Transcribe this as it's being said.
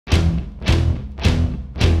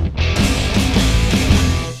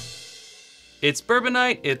It's Bourbon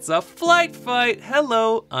Night, it's a flight fight.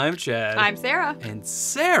 Hello, I'm Chad. I'm Sarah. And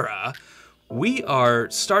Sarah, we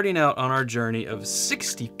are starting out on our journey of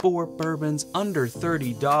 64 bourbons under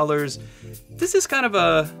 $30. This is kind of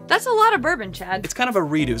a... That's a lot of bourbon, Chad. It's kind of a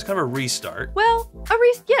redo, it's kind of a restart. Well,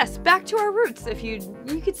 yes, back to our roots, if you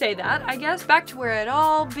could say that, I guess. Back to where it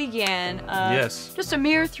all began. Yes. Just a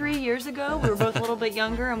mere 3 years ago, we were both a little bit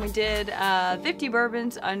younger, and we did 50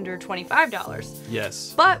 bourbons under $25.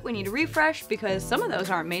 Yes. But we need a refresh because some of those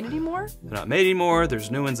aren't made anymore. They're not made anymore,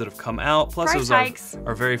 there's new ones that have come out, plus Price it hikes. was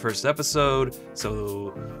our very first episode,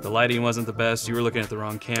 so the lighting wasn't the best, you were looking at the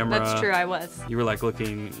wrong camera. That's true, I was. You were like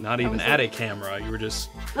looking not even at a camera, you were just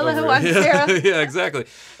Hello, over I'm it. Sarah. Yeah, exactly.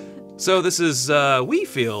 So this is, we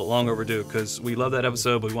feel long overdue because we love that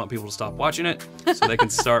episode, but we want people to stop watching it so they can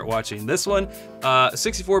start watching this one.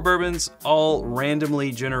 64 bourbons, all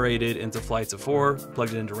randomly generated into flights of 4,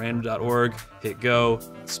 plugged it into random.org, hit go,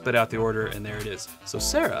 spit out the order, and there it is. So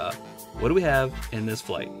Sarah, what do we have in this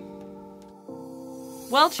flight?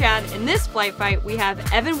 Well, Chad, in this flight fight, we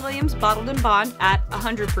have Evan Williams Bottled and Bond at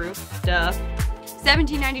 100 proof, duh.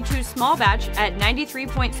 1792 Small Batch at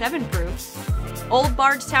 93.7 proof. Old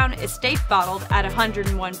Bardstown Estate Bottled at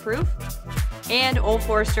 101 proof. And Old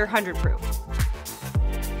Forester 100 proof.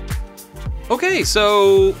 Okay,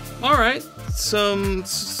 so, all right, some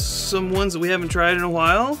ones that we haven't tried in a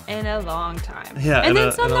while. In a long time. Yeah, and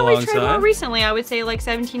then some that we tried more time. recently. I would say like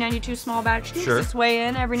 1792 Small Batch takes its way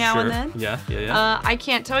in every now and then. Yeah. I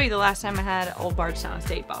can't tell you the last time I had Old Bardstown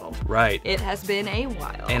Estate Bottled. Right. It has been a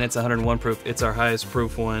while. And it's 101 proof. It's our highest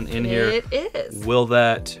proof one in here. It is. Will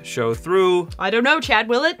that show through? I don't know, Chad.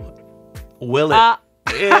 Will it? Will it?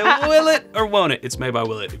 Will it or won't it? It's made by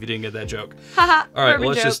Will It, if you didn't get that joke. Haha. All right, well,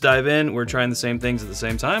 let's just dive in. We're trying the same things at the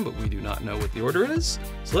same time, but we do not know what the order is.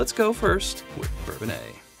 So let's go first with Bourbon A.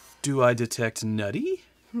 Do I detect nutty?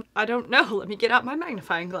 I don't know. Let me get out my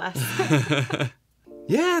magnifying glass.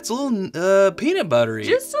 Yeah, it's a little peanut buttery.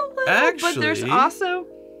 Just a little, actually. But there's also...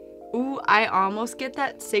 Ooh, I almost get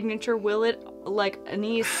that signature Willet, like,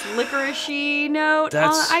 anise licorice-y note.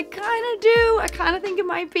 I kind of do. I kind of think it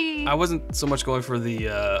might be. I wasn't so much going for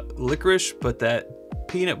the licorice, but that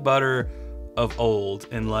peanut butter of old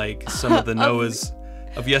and, like, some of the Noah's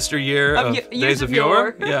of yesteryear, of days of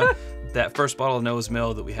yore. Yeah. That first bottle of Noah's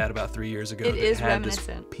Mill that we had about 3 years ago. It is had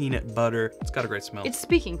reminiscent. This peanut butter. It's got a great smell. It's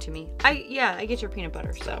speaking to me. I get your peanut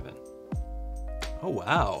butter, so. Oh,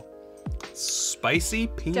 wow. Spicy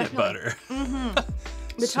peanut butter. Mm-hmm.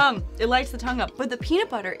 The tongue. It lights the tongue up. But the peanut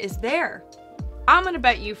butter is there. I'm going to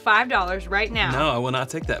bet you $5 right now. No, I will not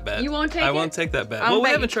take that bet. You won't take it? I won't take that bet. Well, we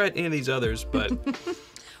haven't tried any of these others, but...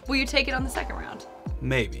 Will you take it on the second round?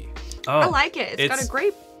 Maybe. Oh, I like it. It's got a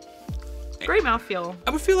great mouthfeel. I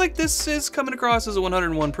would feel like this is coming across as a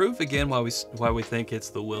 101 proof. Again, why we think it's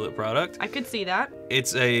the Will It product. I could see that.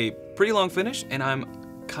 It's a pretty long finish, and I'm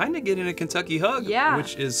kind of getting a Kentucky hug,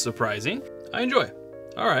 which is surprising. I enjoy.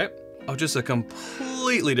 All right. Oh, just a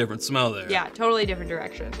completely different smell there. Yeah, totally different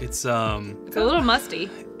direction. It's a little musty.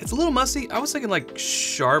 It's a little musty. I was thinking like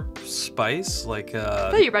sharp spice, like I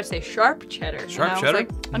thought you were about to say sharp cheddar. Sharp cheddar? I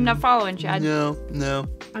was like, I'm not following, Chad. No.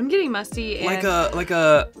 I'm getting musty and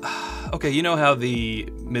okay, you know how the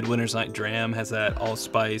Midwinter's Night Dram has that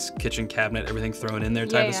allspice kitchen cabinet, everything thrown in there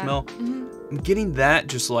type of smell? Mm-hmm. I'm getting that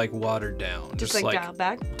just like watered down. Just like dialed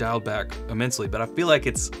back? Dialed back immensely, but I feel like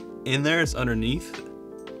it's in there, it's underneath.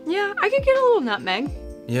 Yeah, I could get a little nutmeg.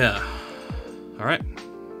 Yeah. All right.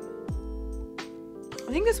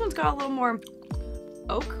 I think this one's got a little more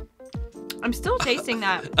oak. I'm still tasting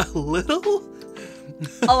that. A little?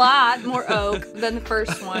 A lot more oak than the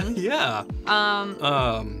first one. Yeah.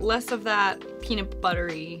 Less of that peanut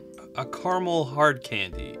buttery. A caramel hard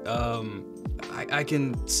candy. I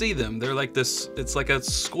can see them. They're like this, it's like a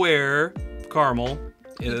square caramel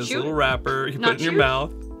in this little wrapper. You put it in your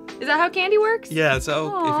mouth. Is that how candy works? Yeah, so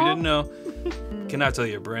if you didn't know, cannot tell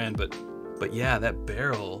you a brand, but yeah, that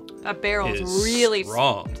barrel. That barrel is really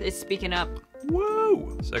strong. It's speaking up.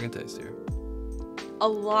 Whoa! Second taste here. A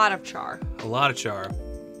lot of char. A lot of char.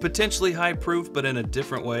 Potentially high proof, but in a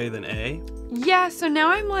different way than A. Yeah, so now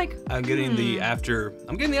I'm like, I'm getting the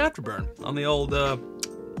afterburn on the old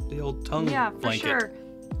tongue blanket. Yeah, for sure.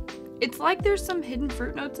 It's like there's some hidden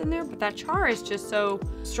fruit notes in there, but that char is just so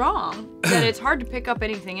strong that it's hard to pick up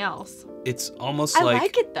anything else. It's almost I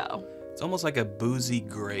like it though. It's almost like a boozy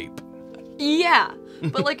grape. Yeah,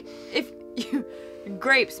 but like if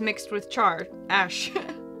grapes mixed with char, ash.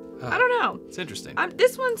 I don't know. It's interesting.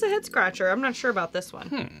 This one's a head scratcher. I'm not sure about this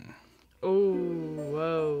one. Oh,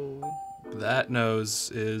 whoa. That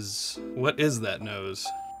nose is... What is that nose?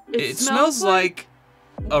 It smells like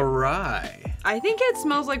a rye. I think it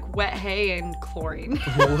smells like wet hay and chlorine.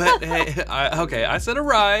 Wet hay. Okay, I said a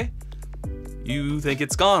rye. You think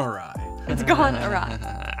it's gone awry. It's gone awry.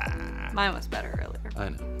 Mine was better earlier. I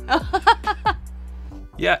know.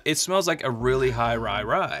 Yeah, it smells like a really high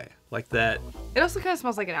rye. Like that. It also kind of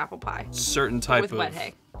smells like an apple pie. Certain type with of wet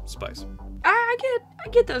hay. Spice. I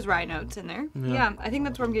get those rye notes in there. Yeah, I think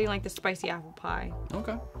that's where I'm getting like the spicy apple pie.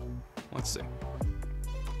 Okay. Let's see.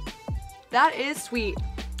 That is sweet.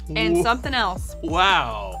 And something else.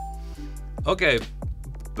 Wow. Okay.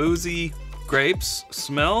 Boozy grapes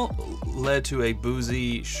smell led to a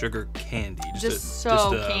boozy sugar candy. Just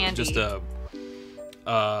candy.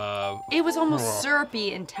 It was almost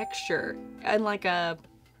syrupy in texture and like a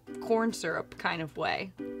corn syrup kind of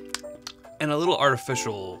way. And a little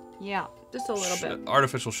artificial. Yeah, just a little bit.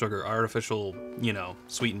 Artificial sugar, artificial,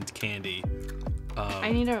 sweetened candy.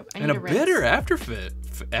 I need a bitter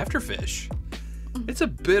afterfish. It's a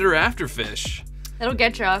bitter afterfish. It'll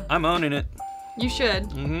get you. I'm owning it. You should.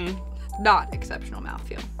 Mm-hmm. Not exceptional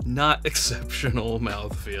mouthfeel. Not exceptional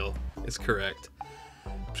mouthfeel is correct.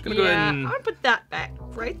 I'm just gonna go ahead and I'll put that back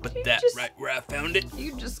right there. Right where I found it.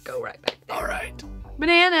 You just go right back there. All right.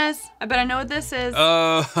 Bananas. I bet I know what this is.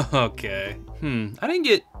 Oh, okay. I didn't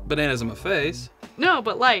get bananas in my face. No,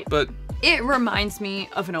 but light. But it reminds me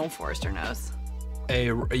of an Old Forester nose.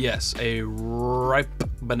 A ripe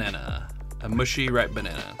banana. A mushy ripe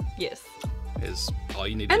banana. Yes. Is all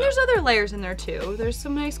you need to know. And there's other layers in there too. There's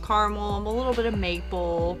some nice caramel, a little bit of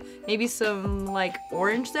maple, maybe some like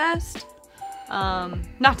orange zest.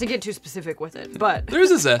 Not to get too specific with it, but There's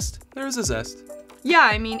a zest. Yeah,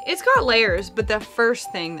 I mean, it's got layers, but the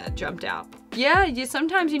first thing that jumped out. Yeah,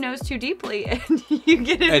 sometimes you nose too deeply and you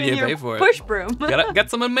get it in your push broom. Got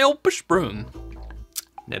some in my old push broom.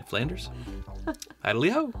 Ned Flanders.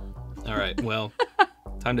 Idly ho. All right, well,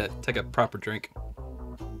 time to take a proper drink.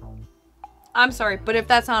 I'm sorry, but if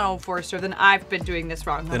that's not Old Forester, then I've been doing this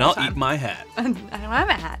wrong. Then I'll eat my hat. I don't have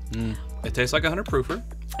a hat. It tastes like a 100 proofer.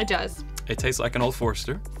 It does. It tastes like an Old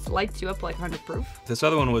Forester. Lights you up like 100 proof. This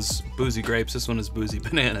other one was boozy grapes. This one is boozy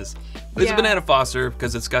bananas. It's a banana foster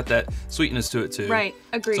because it's got that sweetness to it too. Right,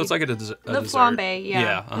 agreed. So it's like a dessert. The flambe,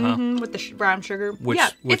 yeah. Yeah, with the brown sugar. Which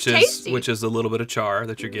it's tasty. Which is a little bit of char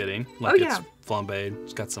that you're getting. Like it's flambéed.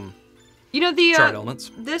 It's got some charred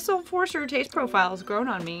elements. This Old Forester taste profile has grown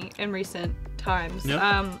on me in recent times.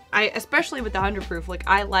 Yep. Especially with the 100 proof. Like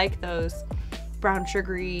I like those brown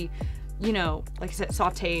sugary, like I said,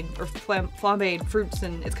 sauteed or flambéed fruits,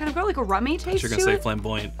 and it's kind of got like a rummy taste to it. You're gonna say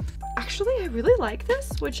flamboyant. Actually, I really like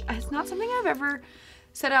this, which is not something I've ever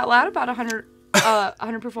said out loud about 100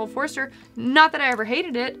 proof Old Forester. Not that I ever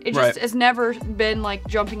hated it. It just has never been like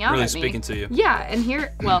jumping out really at me. Speaking to you. Yeah, and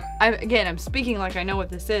here, well, I'm speaking like I know what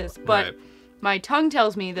this is, but my tongue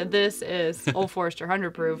tells me that this is Old Forester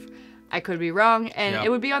 100 proof. I could be wrong, and it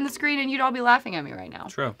would be on the screen, and you'd all be laughing at me right now.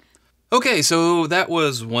 True. Okay, so that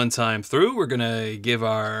was one time through. We're gonna give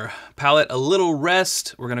our palate a little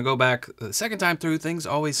rest. We're gonna go back the second time through. Things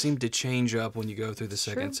always seem to change up when you go through the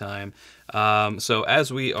second time. So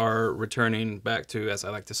as we are returning back to, as I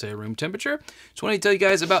like to say, room temperature, just want to tell you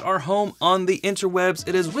guys about our home on the interwebs.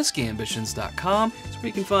 It is whiskyambitions.com. It's where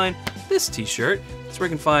you can find this t-shirt. It's where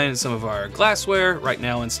you can find some of our glassware. Right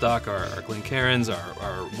now in stock are our Glencairns,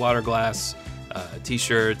 our water glass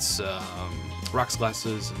t-shirts, rocks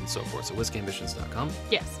glasses, and so forth. So whiskyambitions.com.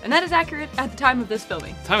 Yes, and that is accurate at the time of this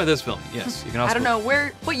filming. Time of this filming, yes. You can also I don't know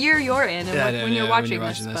what year you're in and when you're watching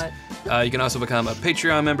this. But you can also become a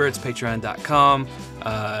Patreon member. It's patreon.com.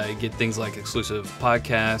 Get things like exclusive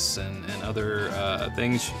podcasts and other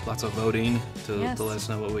things. Lots of voting to let us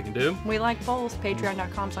know what we can do. We like polls.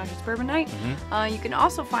 Patreon.com/itsbourbonnight. You can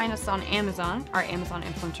also find us on Amazon. Our Amazon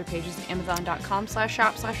influencer page is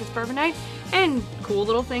amazon.com/shop/itsbourbonnight. And cool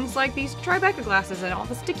little things like these Tribeca glasses and all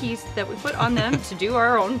the stickies that we put on them to do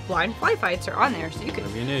our own blind flight fights are on there. So you can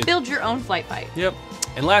build your own flight fight. Yep.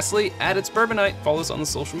 And lastly, at It's Bourbon Night, follow us on the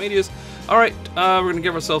social medias. All right, we're going to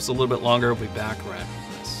give ourselves a little bit longer. We'll be back right after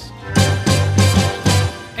this.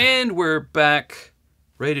 And we're back,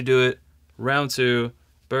 ready to do it. Round 2,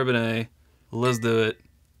 Bourbonnais. Let's do it.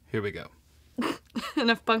 Here we go.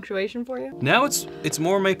 Enough punctuation for you? Now it's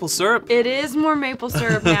more maple syrup. It is more maple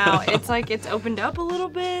syrup now. It's like it's opened up a little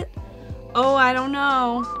bit. Oh, I don't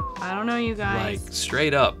know. I don't know, you guys. Like,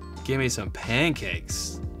 straight up, give me some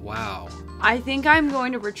pancakes. Wow. I think I'm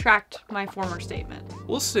going to retract my former statement.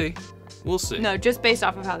 We'll see. We'll see. No, just based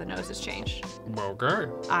off of how the nose has changed. Okay.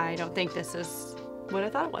 I don't think this is what I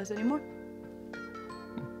thought it was anymore.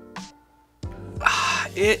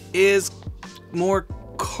 It is more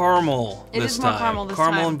caramel this time. It is more caramel this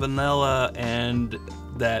time. Caramel and vanilla and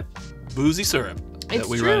that boozy syrup. that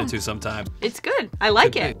we run into sometime. It's good. I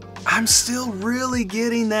like it. I'm still really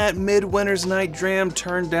getting that Midwinter's Night Dram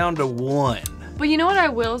turned down to 1. But you know what I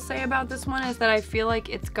will say about this one is that I feel like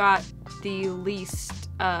it's got the least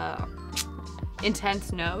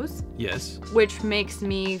intense nose. Yes. Which makes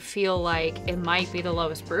me feel like it might be the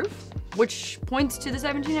lowest proof, which points to the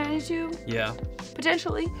 1792. Yeah.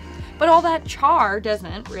 Potentially. But all that char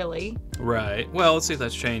doesn't really. Right. Well, let's see if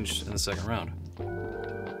that's changed in the second round.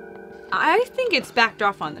 I think it's backed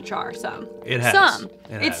off on the char some. It has. Some.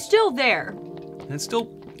 It It's has. still there. And it's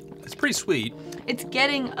pretty sweet. It's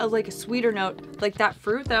getting like a sweeter note. Like that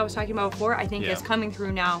fruit that I was talking about before, I think is coming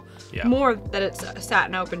through now. Yeah. More that it's sat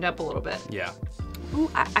and opened up a little bit. Yeah. Ooh,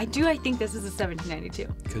 I think this is a 1792.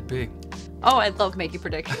 Could be. Oh, I love making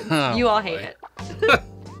predictions. You all hate it.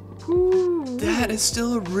 That is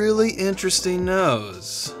still a really interesting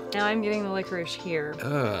nose. Now I'm getting the licorice here,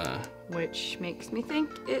 Uh. which makes me think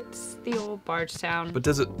it's the old Bardstown. But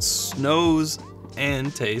does it nose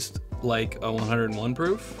and taste like a 101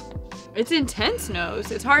 proof? It's intense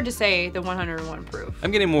nose. It's hard to say the 101 proof.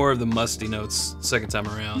 I'm getting more of the musty notes second time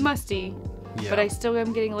around. Musty, Yeah. but I still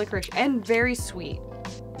am getting licorice and very sweet.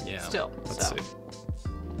 Yeah. Still, Let's so. see.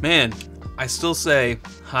 Man, I still say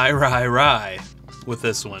high rye with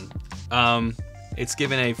this one. It's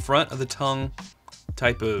given a front of the tongue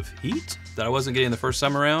type of heat that I wasn't getting the first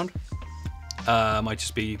time around. Might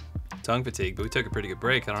just be tongue fatigue, but we took a pretty good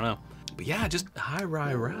break. I don't know. But yeah, just high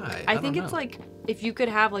rye. I think it's like if you could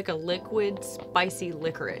have like a liquid spicy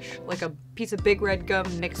licorice, like a piece of Big Red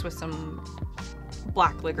gum mixed with some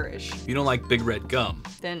black licorice. If you don't like Big Red gum,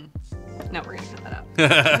 Then, no, we're gonna cut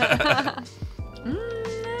that out.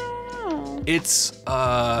 No. it's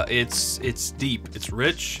deep, it's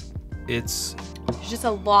rich, it's There's just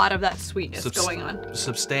a lot of that sweetness going on.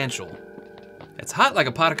 substantial. It's hot like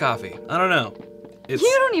a pot of coffee. I don't know. It's, You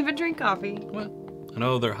don't even drink coffee. well, I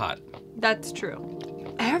know they're hot. That's true.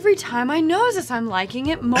 Every time I nose this, I'm liking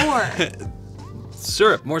it more.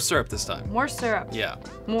 Syrup, more syrup this time. More syrup. Yeah.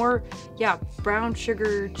 More, brown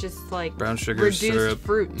sugar, just like Brown sugar, reduced syrup.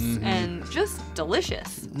 fruits, and just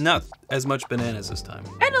delicious. Not as much bananas this time.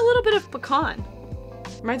 And a little bit of pecan.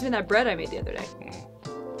 Reminds me of that bread I made the other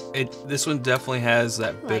day. This one definitely has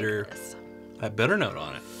that bitter, Like this. that bitter note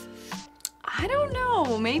on it. I don't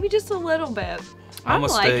know, maybe just a little bit. I I'm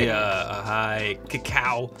almost liking say it. a high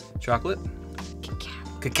cacao chocolate.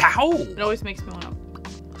 Cacao. Cacao. It always makes me want to.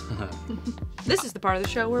 This is the part of the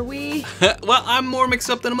show where we. Well, I'm more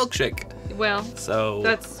mixed up than a milkshake. Well, So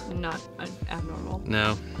that's not abnormal.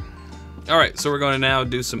 no. All right, so we're going to now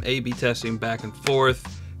do some A/B testing back and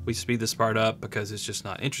forth. We speed this part up because it's just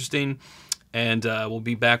not interesting. And we'll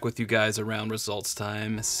be back with you guys around results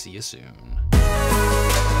time. See you soon.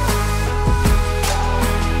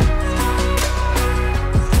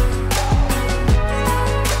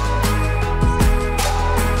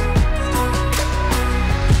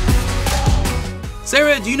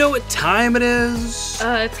 Sarah, do you know what time it is?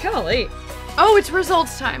 It's kind of late. Oh, it's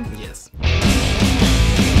results time. Yes.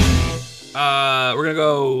 We're gonna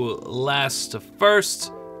go last to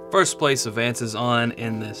first. First place advances on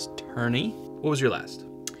in this tourney. What was your last?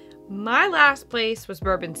 My last place was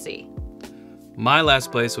Bourbon C. My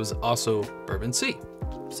last place was also Bourbon C.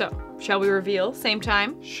 So, shall we reveal? Same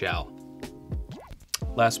time? Shall.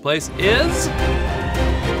 Last place is...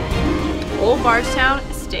 Old Bardstown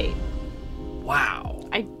Estate. Wow.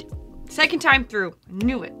 Second time through,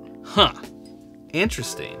 knew it. Huh.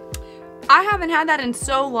 Interesting. I haven't had that in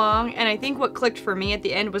so long, and I think what clicked for me at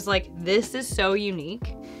the end was like, this is so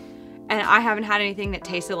unique. And I haven't had anything that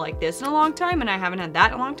tasted like this in a long time, and I haven't had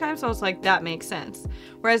that in a long time, so I was like, that makes sense.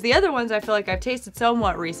 Whereas the other ones I feel like I've tasted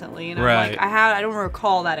somewhat recently, and I'm Right. like, I don't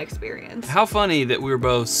recall that experience. How funny that we were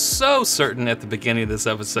both so certain at the beginning of this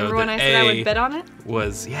episode Remember when that I said I A would bet on it?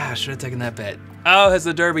 was, yeah, I should have taken that bet. Oh, has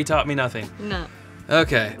the Derby taught me nothing? No.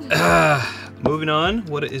 Okay. Moving on.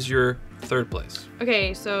 What is your third place?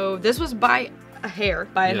 Okay, so this was by a hair,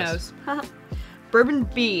 by a Yes. nose. Bourbon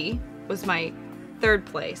B was my third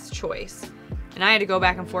place choice. And I had to go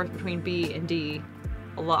back and forth between B and D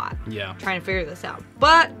a lot. Yeah. Trying to figure this out.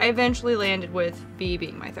 But I eventually landed with B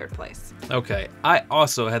being my third place. Okay. I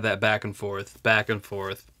also had that back and forth, back and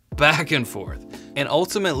forth, back and forth. And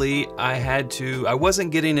ultimately, I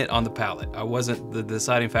wasn't getting it on the palate. The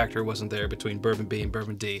deciding factor wasn't there between Bourbon B and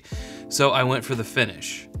Bourbon D. So I went for the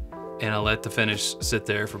finish. And I let the finish sit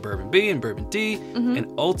there for Bourbon B and Bourbon D.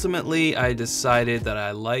 And ultimately, I decided that I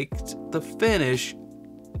liked the finish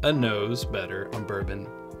a nose better on Bourbon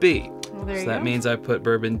B. Well, there So you that go. means I put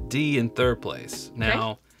Bourbon D in third place.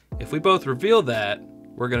 Now, if we both reveal that,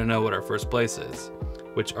 we're gonna know what our first place is.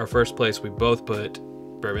 Which our first place we both put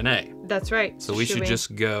Bourbonnais. That's right. So we should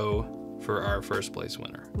just go for our first place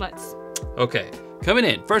winner. Let's. Okay, coming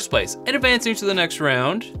in first place and advancing to the next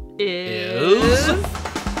round Is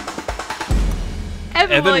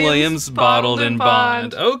Evan Williams Bottled and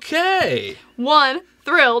Bond. Okay. One,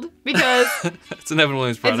 thrilled because It's an Evan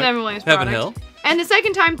Williams product. it's an Evan Williams product. Heaven Hill. And the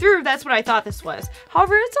second time through, that's what I thought this was.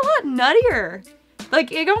 However, it's a lot nuttier.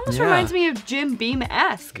 Like, it almost Yeah. reminds me of Jim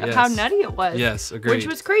Beam-esque of Yes. how nutty it was. Yes, agreed. Which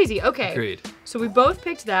was crazy. Okay. Agreed. So we both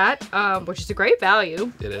picked that, which is a great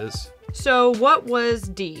value. It is. So what was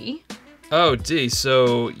D? Oh, D.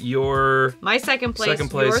 So your My second place, second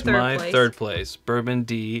place, your third my place. third place. Bourbon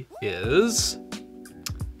D is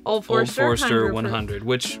Old Forester, Old Forester 100 proof. 100,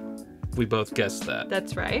 which we both guessed that.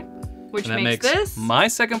 That's right. Which And that makes makes this my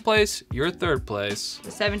second place, your third place,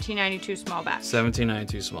 the 1792 small batch.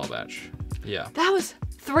 1792 small batch. Yeah, That was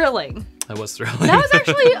thrilling. that was thrilling. That was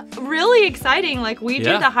actually really exciting. Like, we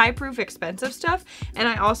Yeah. do the high proof expensive stuff, and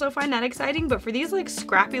I also find that exciting, but for these like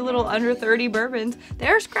scrappy little under 30 bourbons,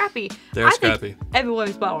 they're scrappy. They're I scrappy. think Evan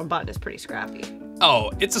Williams Bottled and Bond is pretty scrappy.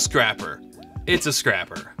 Oh, it's a scrapper. It's a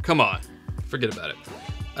scrapper. Come on, forget about it.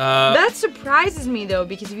 That surprises me though,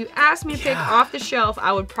 because if you asked me to pick Yeah. off the shelf,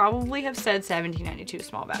 I would probably have said 1792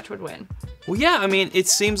 small batch would win. Well, yeah, I mean, it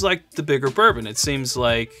seems like the bigger bourbon. It seems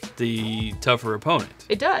like the tougher opponent.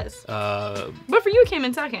 It does. A But for you, it came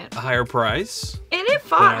in second. higher price. And it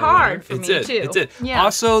fought hard for it me did. too. It did. Yeah.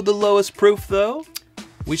 Also, the lowest proof, though,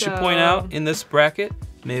 we should point So- out in this bracket,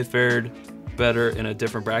 may have fared better in a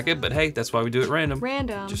different bracket, but hey, that's why we do it random.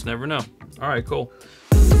 Random. Just never know. All right, cool.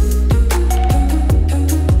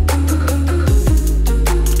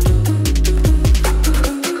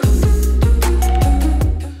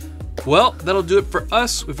 Well, that'll do it for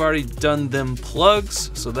us. We've already done them plugs,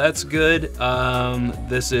 so that's good.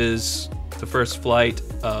 This is the first flight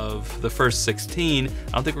of the first 16.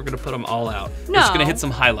 I don't think we're gonna put them all out. We're just gonna No. hit some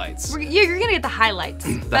highlights. You're gonna get the highlights.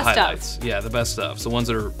 The Best highlights. of. Yeah, the best stuff. So ones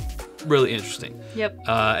that are really interesting. Yep.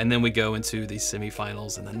 And then we go into the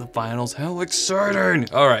semifinals and then the finals. How exciting!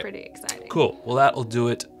 All right. Pretty exciting. Cool. Well, that'll do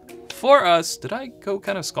it for us. Did I go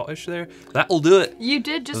kind of Scottish there? That'll do it. You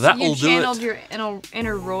did just That'll you do channeled it. your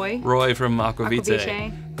inner Roy. Roy from Aquavite.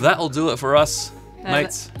 Aquavite. That'll do it for us,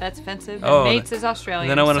 mates. That's offensive. Oh, And mates is Australian.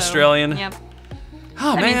 then I went so, Australian. Yep.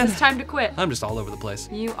 Oh, That man. means it's time to quit. I'm just all over the place.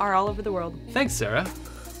 You are all over the world. Thanks, Sarah.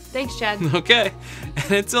 Thanks, Chad. Okay.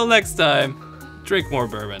 And until next time, drink more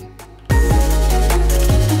bourbon.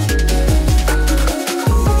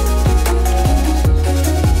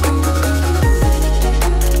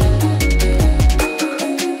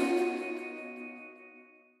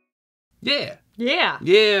 Yeah. Yeah.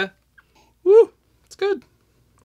 Yeah. Woo. It's good.